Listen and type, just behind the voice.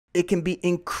It can be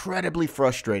incredibly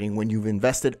frustrating when you've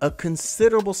invested a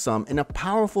considerable sum in a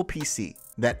powerful PC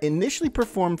that initially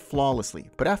performed flawlessly,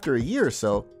 but after a year or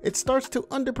so, it starts to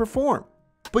underperform.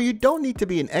 But you don't need to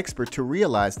be an expert to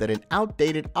realize that an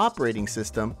outdated operating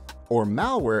system or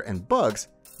malware and bugs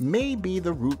may be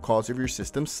the root cause of your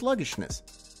system's sluggishness.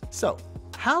 So,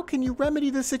 how can you remedy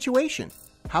the situation?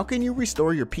 How can you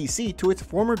restore your PC to its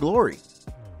former glory?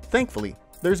 Thankfully,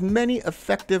 there's many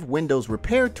effective Windows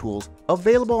repair tools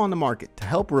available on the market to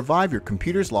help revive your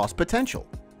computer's lost potential.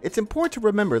 It's important to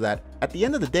remember that, at the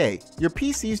end of the day, your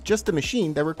PC is just a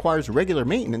machine that requires regular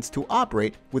maintenance to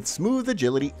operate with smooth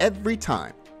agility every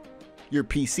time. Your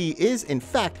PC is, in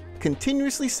fact,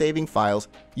 continuously saving files,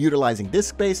 utilizing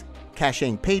disk space,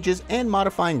 caching pages, and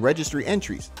modifying registry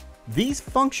entries. These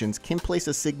functions can place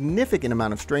a significant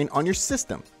amount of strain on your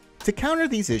system. To counter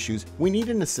these issues, we need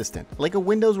an assistant, like a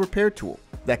Windows repair tool,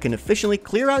 that can efficiently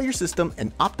clear out your system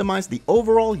and optimize the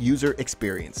overall user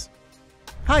experience.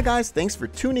 Hi guys, thanks for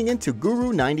tuning in to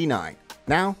Guru99.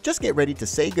 Now, just get ready to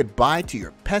say goodbye to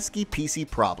your pesky PC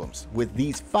problems with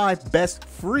these 5 best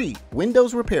free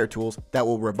Windows repair tools that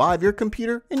will revive your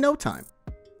computer in no time.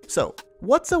 So,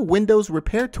 what's a Windows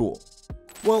repair tool?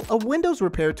 Well, a Windows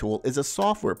repair tool is a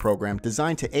software program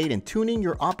designed to aid in tuning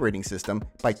your operating system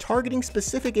by targeting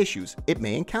specific issues it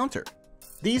may encounter.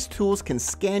 These tools can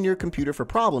scan your computer for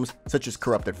problems such as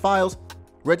corrupted files,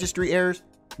 registry errors,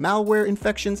 malware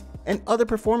infections, and other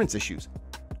performance issues.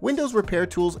 Windows repair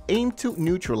tools aim to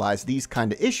neutralize these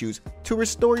kind of issues to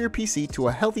restore your PC to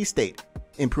a healthy state,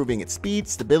 improving its speed,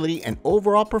 stability, and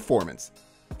overall performance.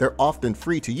 They're often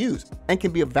free to use and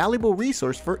can be a valuable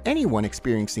resource for anyone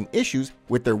experiencing issues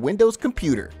with their Windows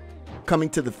computer. Coming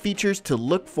to the features to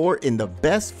look for in the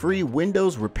best free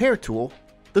Windows repair tool,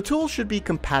 the tool should be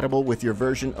compatible with your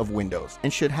version of Windows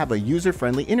and should have a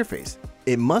user-friendly interface.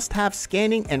 It must have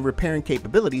scanning and repairing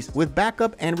capabilities with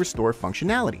backup and restore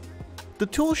functionality. The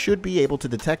tool should be able to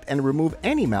detect and remove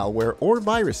any malware or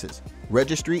viruses.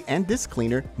 Registry and disk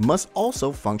cleaner must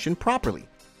also function properly.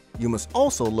 You must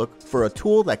also look for a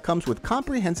tool that comes with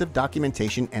comprehensive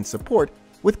documentation and support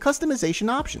with customization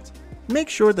options. Make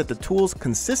sure that the tool is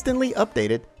consistently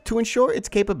updated to ensure its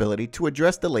capability to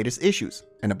address the latest issues.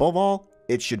 And above all,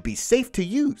 it should be safe to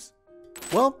use.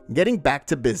 Well, getting back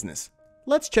to business,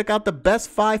 let's check out the best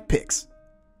 5 picks.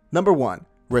 Number 1.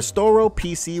 Restoro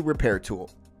PC Repair Tool.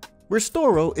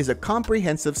 Restoro is a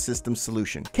comprehensive system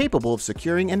solution capable of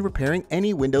securing and repairing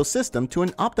any Windows system to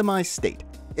an optimized state.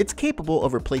 It's capable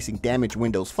of replacing damaged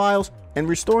Windows files and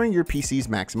restoring your PC's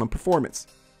maximum performance.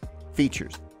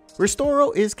 Features.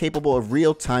 Restoro is capable of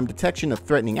real-time detection of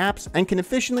threatening apps and can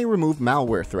efficiently remove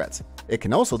malware threats. It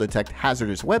can also detect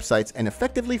hazardous websites and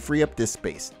effectively free up disk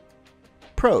space.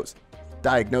 Pros.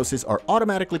 Diagnoses are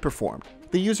automatically performed.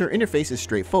 The user interface is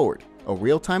straightforward. A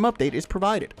real-time update is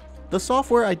provided. The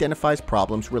software identifies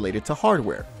problems related to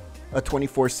hardware. A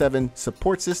 24/7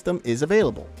 support system is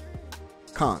available.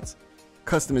 Cons.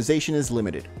 Customization is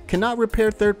limited. Cannot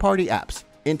repair third-party apps.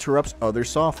 Interrupts other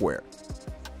software.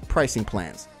 Pricing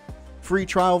plans. Free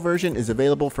trial version is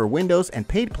available for Windows and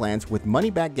paid plans with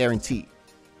money-back guarantee.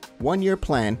 1-year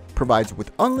plan provides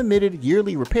with unlimited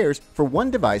yearly repairs for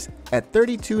one device at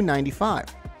 $32.95.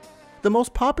 The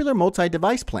most popular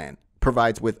multi-device plan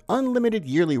provides with unlimited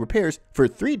yearly repairs for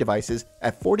 3 devices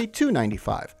at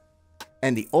 $42.95.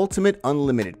 And the Ultimate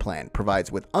Unlimited plan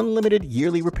provides with unlimited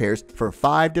yearly repairs for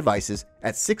 5 devices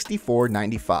at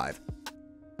 $64.95.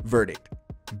 Verdict: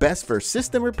 best for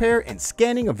system repair and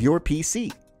scanning of your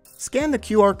PC. Scan the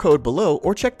QR code below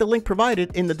or check the link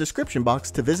provided in the description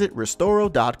box to visit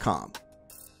Restoro.com.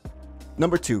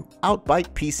 Number 2.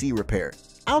 Outbyte PC Repair.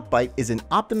 Outbyte is an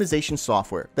optimization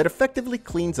software that effectively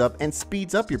cleans up and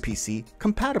speeds up your PC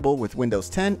compatible with Windows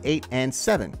 10, 8, and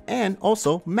 7, and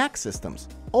also Mac systems,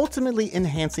 ultimately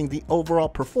enhancing the overall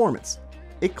performance.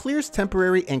 It clears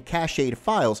temporary and cached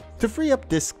files to free up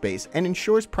disk space and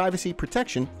ensures privacy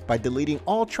protection by deleting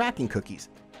all tracking cookies.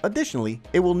 Additionally,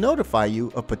 it will notify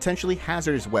you of potentially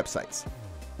hazardous websites.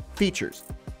 Features.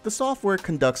 The software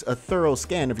conducts a thorough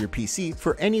scan of your PC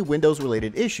for any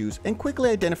Windows-related issues and quickly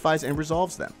identifies and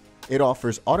resolves them. It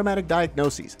offers automatic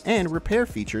diagnoses and repair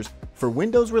features for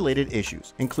Windows-related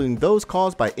issues, including those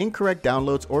caused by incorrect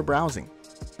downloads or browsing.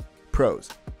 Pros.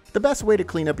 The best way to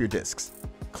clean up your disks.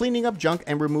 Cleaning up junk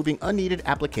and removing unneeded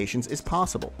applications is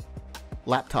possible.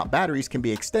 Laptop batteries can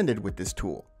be extended with this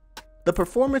tool. The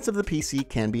performance of the PC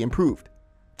can be improved.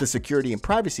 The security and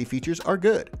privacy features are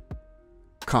good.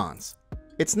 Cons.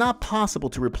 It's not possible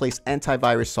to replace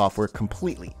antivirus software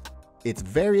completely. It's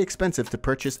very expensive to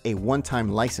purchase a one-time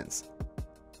license.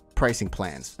 Pricing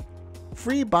plans.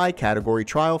 Free by category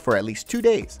trial for at least 2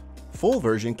 days. full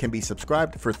version can be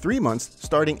subscribed for 3 months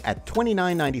starting at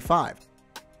 $29.95.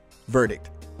 Verdict: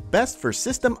 best for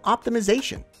system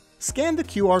optimization. Scan the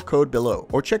QR code below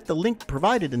or check the link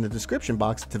provided in the description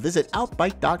box to visit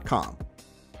Outbyte.com.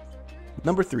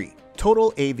 Number 3.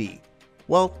 TotalAV.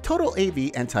 Well,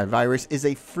 TotalAV Antivirus is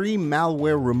a free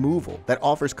malware removal that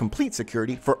offers complete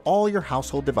security for all your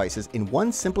household devices in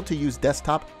one simple-to-use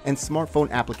desktop and smartphone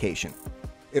application.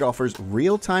 It offers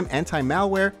real-time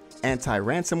anti-malware,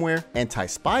 anti-ransomware,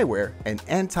 anti-spyware, and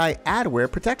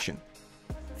anti-adware protection.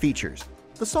 Features: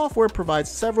 the software provides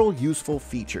several useful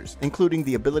features, including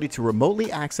the ability to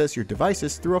remotely access your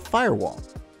devices through a firewall.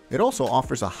 It also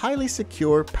offers a highly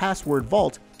secure password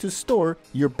vault to store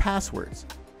your passwords.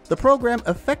 The program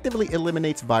effectively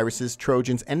eliminates viruses,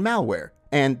 trojans, and malware,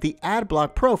 and the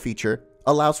AdBlock Pro feature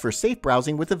allows for safe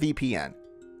browsing with a VPN.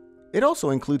 It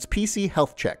also includes PC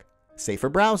Health Check, safer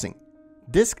browsing,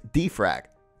 disk defrag,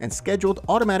 and scheduled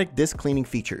automatic disk cleaning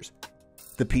features.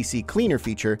 The CCleaner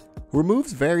feature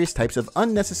removes various types of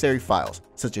unnecessary files,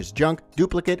 such as junk,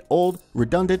 duplicate, old,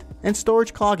 redundant, and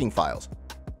storage clogging files.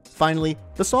 Finally,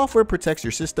 the software protects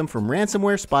your system from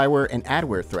ransomware, spyware, and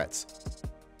adware threats.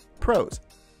 Pros: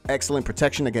 excellent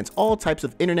protection against all types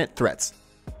of internet threats.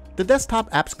 The desktop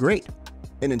app's great.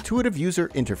 An intuitive user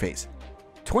interface.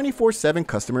 24/7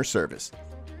 customer service.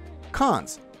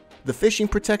 Cons: the phishing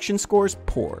protection scores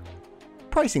poor.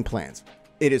 Pricing plans: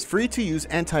 it is free to use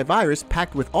antivirus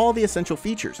packed with all the essential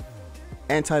features.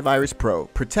 Antivirus Pro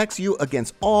protects you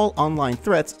against all online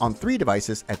threats on 3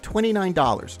 devices at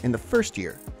 $29 in the first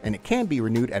year, and it can be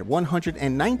renewed at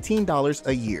 $119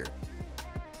 a year.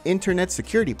 Internet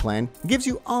Security Plan gives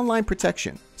you online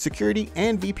protection, security,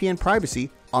 and VPN privacy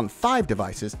on 5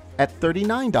 devices at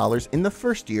 $39 in the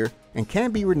first year and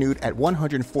can be renewed at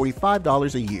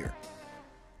 $145 a year.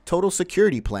 Total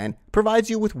Security Plan provides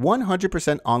you with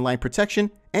 100% online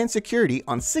protection and security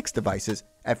on 6 devices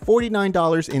at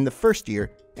 $49 in the first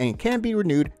year and can be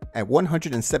renewed at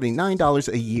 $179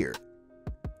 a year.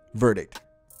 Verdict: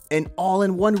 an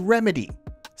all-in-one remedy.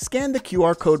 Scan the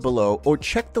QR code below or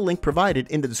check the link provided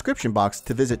in the description box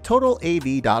to visit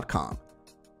TotalAV.com.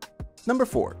 Number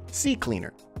 4.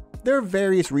 CCleaner. There are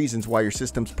various reasons why your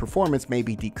system's performance may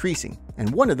be decreasing, and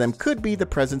one of them could be the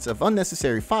presence of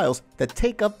unnecessary files that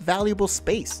take up valuable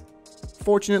space.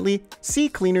 Fortunately,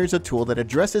 CCleaner is a tool that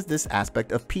addresses this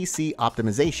aspect of PC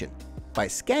optimization. By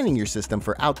scanning your system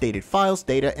for outdated files,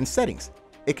 data, and settings,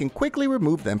 it can quickly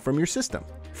remove them from your system,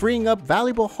 freeing up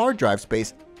valuable hard drive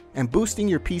space and boosting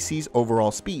your PC's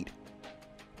overall speed.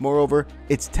 Moreover,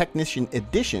 its Technician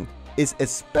Edition is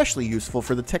especially useful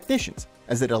for the technicians,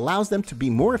 as it allows them to be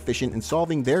more efficient in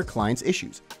solving their clients'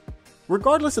 issues.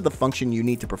 Regardless of the function you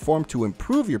need to perform to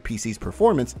improve your PC's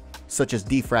performance, such as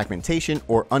defragmentation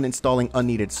or uninstalling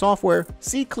unneeded software,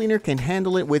 CCleaner can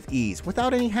handle it with ease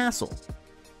without any hassle.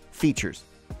 Features: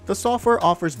 the software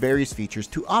offers various features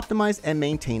to optimize and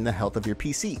maintain the health of your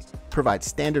PC, provides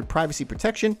standard privacy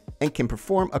protection, and can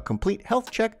perform a complete health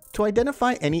check to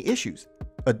identify any issues.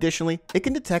 Additionally, it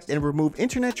can detect and remove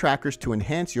internet trackers to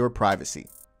enhance your privacy.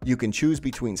 You can choose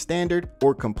between standard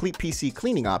or complete PC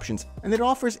cleaning options, and it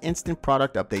offers instant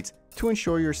product updates to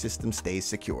ensure your system stays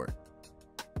secure.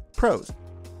 Pros: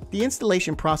 the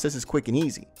installation process is quick and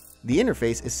easy. The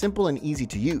interface is simple and easy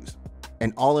to use.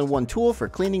 An all-in-one tool for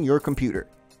cleaning your computer.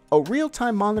 A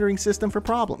real-time monitoring system for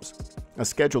problems. A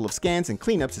schedule of scans and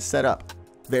cleanups is set up.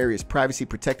 Various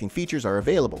privacy-protecting features are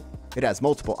available. It has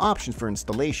multiple options for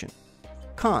installation.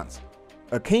 Cons: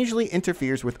 occasionally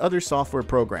interferes with other software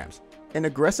programs. An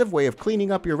aggressive way of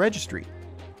cleaning up your registry.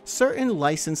 Certain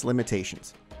license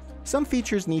limitations. Some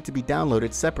features need to be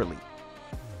downloaded separately.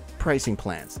 Pricing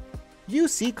plans: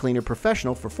 use CCleaner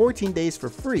Professional for 14 days for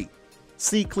free.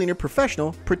 CCleaner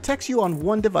Professional protects you on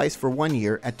 1 device for 1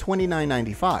 year at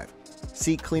 $29.95.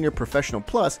 CCleaner Professional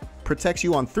Plus protects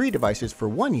you on 3 devices for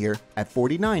 1 year at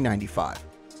 $49.95.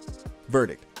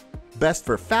 Verdict: best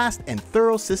for fast and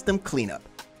thorough system cleanup.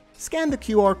 Scan the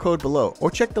QR code below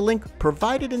or check the link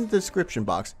provided in the description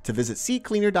box to visit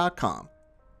CCleaner.com.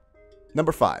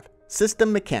 Number 5.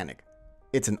 System Mechanic.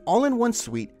 It's an all-in-one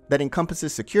suite that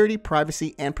encompasses security,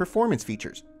 privacy, and performance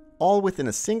features, all within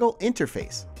a single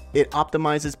interface. It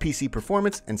optimizes PC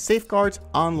performance and safeguards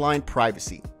online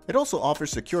privacy. It also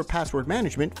offers secure password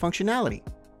management functionality.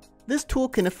 This tool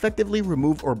can effectively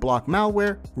remove or block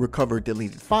malware, recover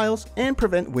deleted files, and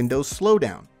prevent Windows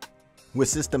slowdown. With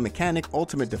System Mechanic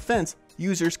Ultimate Defense,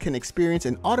 users can experience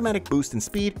an automatic boost in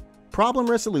speed, problem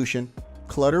resolution,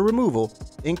 clutter removal,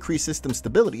 increased system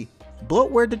stability,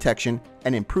 bloatware detection,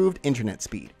 and improved internet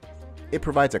speed. It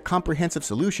provides a comprehensive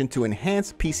solution to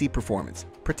enhance PC performance,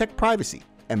 protect privacy,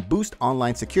 and boost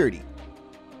online security.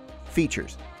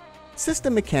 Features.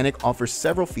 System Mechanic offers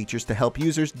several features to help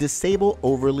users disable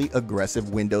overly aggressive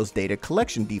Windows data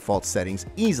collection default settings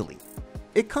easily.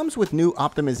 It comes with new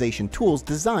optimization tools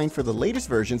designed for the latest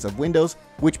versions of Windows,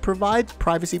 which provides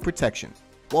privacy protection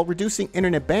while reducing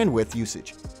internet bandwidth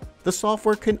usage. The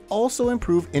software can also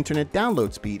improve internet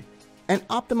download speed and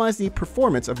optimize the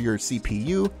performance of your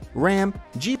CPU, RAM,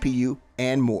 GPU,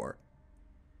 and more.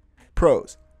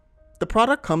 Pros. The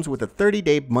product comes with a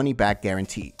 30-day money-back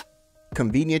guarantee.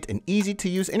 Convenient and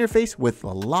easy-to-use interface with a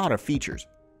lot of features.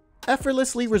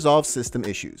 Effortlessly resolves system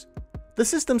issues. The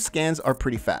system scans are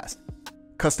pretty fast.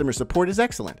 Customer support is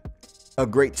excellent. A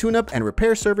great tune-up and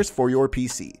repair service for your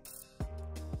PC.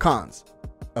 Cons.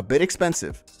 A bit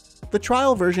expensive. The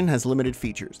trial version has limited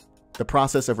features. The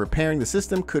process of repairing the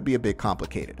system could be a bit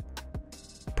complicated.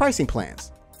 Pricing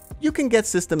plans. You can get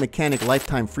System Mechanic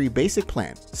Lifetime Free Basic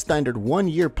Plan, standard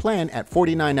 1-year plan at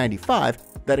 $49.95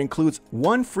 that includes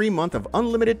 1 free month of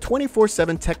unlimited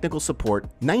 24/7 technical support,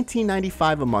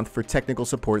 $19.95 a month for technical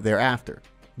support thereafter.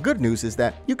 Good news is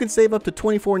that you can save up to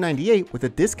 $24.98 with a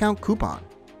discount coupon.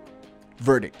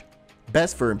 Verdict.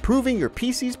 Best for improving your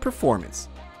PC's performance.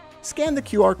 Scan the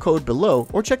QR code below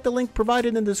or check the link provided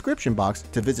in the description box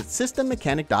to visit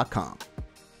SystemMechanic.com.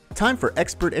 Time for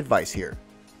expert advice here.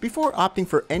 Before opting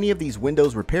for any of these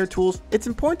Windows repair tools, it's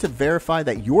important to verify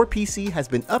that your PC has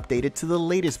been updated to the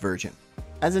latest version.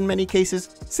 As in many cases,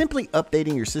 simply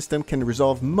updating your system can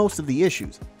resolve most of the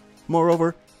issues.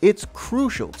 Moreover, it's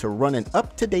crucial to run an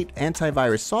up-to-date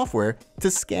antivirus software to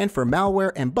scan for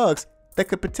malware and bugs that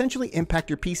could potentially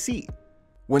impact your PC.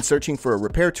 When searching for a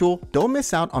repair tool, don't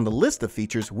miss out on the list of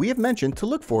features we have mentioned to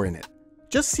look for in it.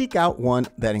 Just seek out one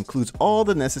that includes all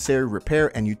the necessary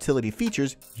repair and utility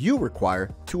features you require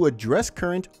to address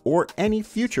current or any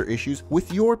future issues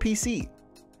with your PC.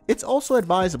 It's also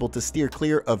advisable to steer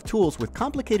clear of tools with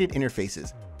complicated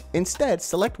interfaces. Instead,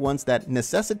 select ones that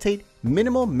necessitate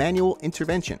minimal manual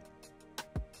intervention.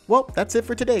 Well, that's it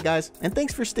for today, guys, and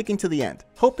thanks for sticking to the end.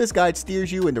 Hope this guide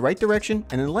steers you in the right direction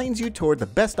and enlightens you toward the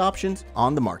best options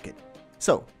on the market.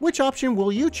 So, which option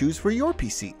will you choose for your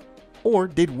PC? Or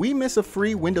did we miss a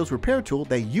free Windows repair tool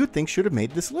that you think should have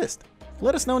made this list?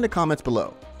 Let us know in the comments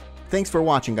below. Thanks for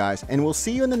watching, guys, and we'll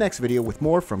see you in the next video with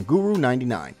more from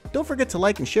Guru99. Don't forget to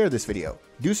like and share this video.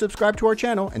 Do subscribe to our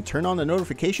channel and turn on the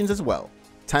notifications as well.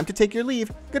 Time to take your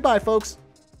leave. Goodbye, folks.